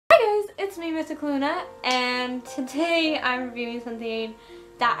it's me, Mythical Luna, and today I'm reviewing something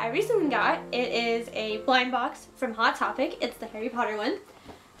that I recently got. It is a blind box from Hot Topic. It's the Harry Potter one.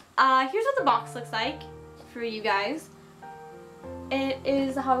 Here's what the box looks like for you guys. It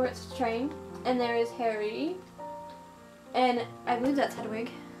is the Hogwarts train, and there is Harry, and I believe that's Hedwig.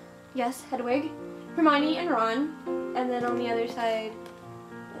 Yes, Hedwig, Hermione, and Ron. And then on the other side,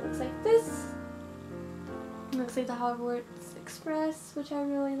 it looks like this. It looks like the Hogwarts Express, which I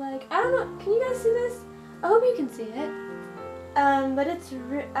really like. I don't know, can you guys see this? I hope you can see it. But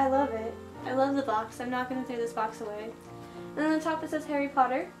I love it. I love the box. I'm not going to throw this box away. And on the top it says Harry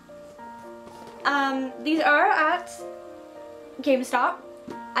Potter. These are at GameStop.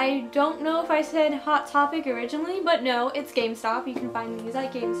 I don't know if I said Hot Topic originally, but no, it's GameStop. You can find these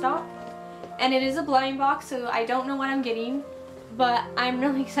at GameStop. And it is a blind box, so I don't know what I'm getting, but I'm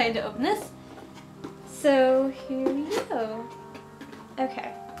really excited to open this. So here we go.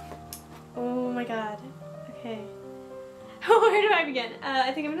 Okay. Oh my god. Okay. Where do I begin?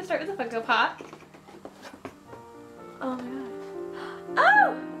 I think I'm gonna start with the Funko Pop. Oh my god.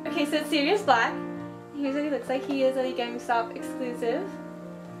 Oh! Okay, so it's Sirius Black. Here's what he looks like. He is a GameStop exclusive.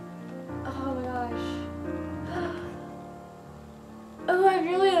 Oh my gosh. Oh, I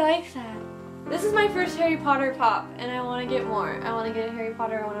really like that. This is my first Harry Potter pop, and I want to get more. I want to get a Harry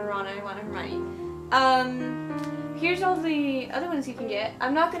Potter, I want a Ron, I want a Hermione. Here's all the other ones you can get.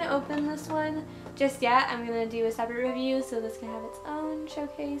 I'm not going to open this one just yet. I'm going to do a separate review, so this can have its own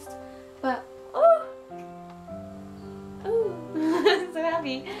showcased. But, oh! Oh! I'm so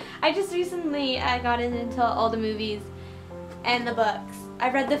happy. I just recently got into all the movies and the books. I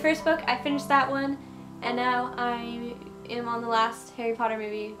read the first book, I finished that one, and now I am on the last Harry Potter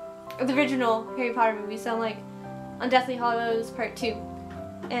movie. The original Harry Potter movie, so I'm like on Deathly Hallows Part 2,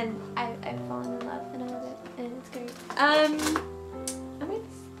 and I've fallen in love and I love it, and it's great.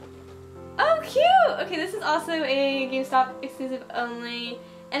 Oh cute! Okay, this is also a GameStop exclusive only,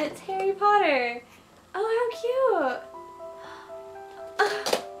 and it's Harry Potter. Oh, how cute!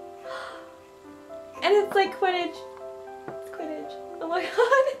 And it's like Quidditch. It's Quidditch. Oh my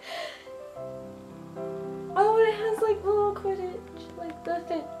god! Oh, and it has like little Quidditch. Like the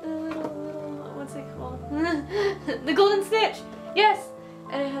little, what's it called? The Golden Snitch! Yes!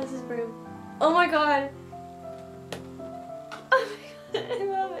 And it has this broom. Oh my god. Oh my god, I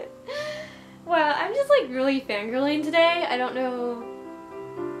love it. Wow, I'm just like really fangirling today. I don't know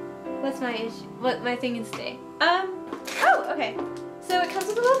what's my issue, what my thing is today. Oh, okay. So it comes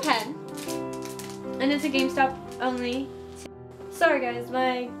with a little pen. And it's a GameStop only. Sorry guys,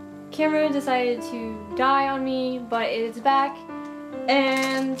 my camera decided to die on me, but it's back.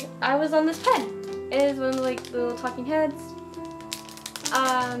 And I was on this pen. It is one of like the little talking heads.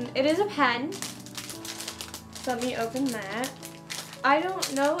 It is a pen. So let me open that. I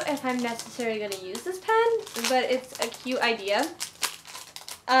don't know if I'm necessarily going to use this pen, but it's a cute idea.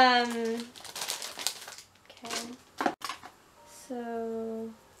 Okay. So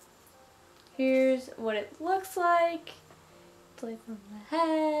here's what it looks like. It's like on the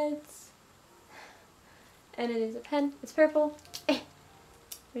heads. And it is a pen. It's purple.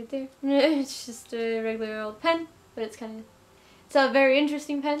 Right there. It's just a regular old pen, but it's a very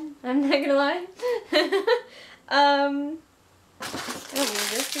interesting pen. I'm not gonna lie. I don't need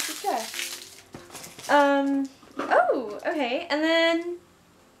this. This is trash. Oh, okay. And then,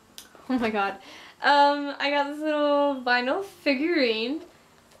 oh my god. I got this little vinyl figurine.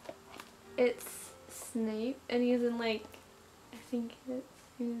 It's Snape, and he's in like, I think it's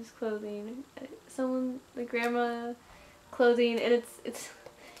his clothing. Someone, like grandma clothing, and it's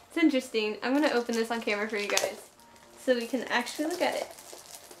interesting. I'm gonna open this on camera for you guys so we can actually look at it.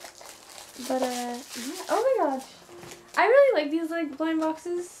 But yeah. Oh my gosh, I really like these like blind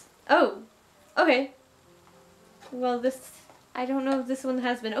boxes. Oh, okay. Well, this, I don't know if this one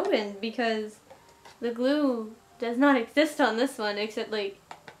has been opened because the glue does not exist on this one, except like,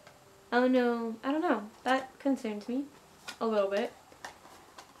 oh no, I don't know. That concerns me a little bit.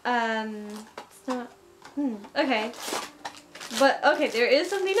 It's not, okay. But, okay, there is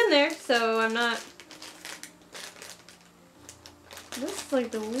something in there, so I'm not... This is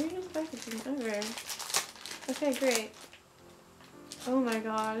like the weirdest packaging ever. Okay, great. Oh my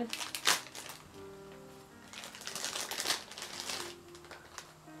god.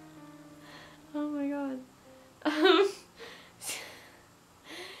 Oh my god.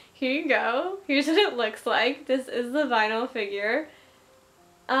 Here you go. Here's what it looks like. This is the vinyl figure.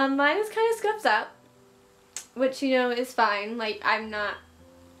 Mine is kind of scuffed up, which, you know, is fine. Like, I'm not,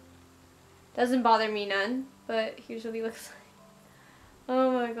 doesn't bother me none, but here's what he looks like.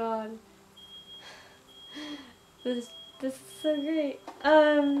 Oh my god. This is so great.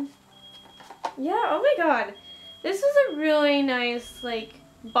 Yeah, oh my god. This was a really nice, like,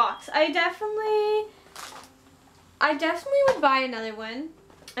 box. I definitely would buy another one.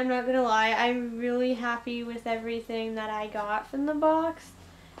 I'm not gonna lie. I'm really happy with everything that I got from the box.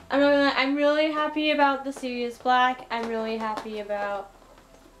 I'm not gonna lie. I'm really happy about the Sirius Black. I'm really happy about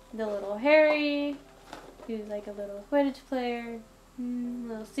the little Harry, who's like a little Quidditch player,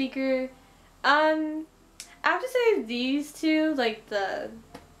 little Seeker. I have to say these two, like the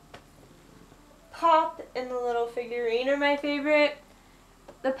Pop and the little figurine, are my favorite.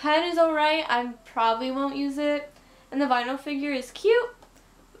 The pen is alright. I probably won't use it. And the vinyl figure is cute,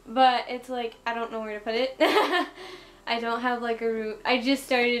 but it's like, I don't know where to put it. I don't have like a route. I just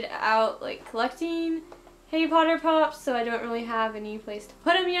started out like collecting Harry Potter Pops, so I don't really have any place to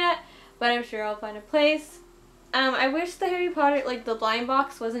put them yet, but I'm sure I'll find a place. I wish the Harry Potter, like the blind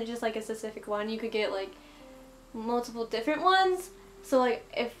box, wasn't just like a specific one. You could get like multiple different ones. So like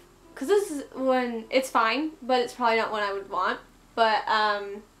because this is one, it's fine, but it's probably not one I would want. But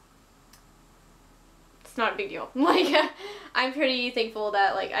it's not a big deal. Like I'm pretty thankful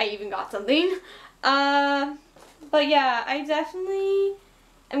that like I even got something. But yeah, I definitely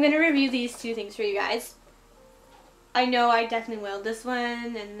am gonna review these two things for you guys. I know I definitely will. This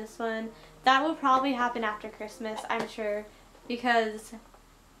one and this one. That will probably happen after Christmas, I'm sure, because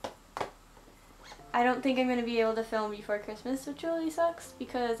I don't think I'm going to be able to film before Christmas, which really sucks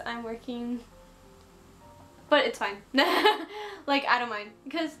because I'm working. But it's fine. Like, I don't mind,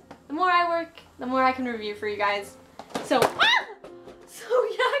 because the more I work, the more I can review for you guys. So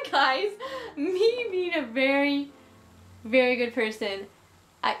yeah, guys, me being a very, very good person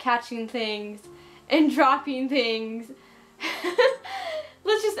at catching things and dropping things.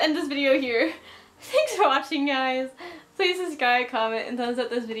 Let's just end this video here. Thanks for watching, guys. Please subscribe, comment, and thumbs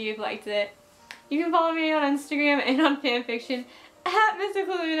up this video if you liked it. You can follow me on Instagram and on fanfiction at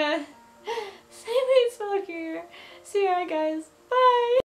Mystical Luna. Same way spelled here. See ya, guys.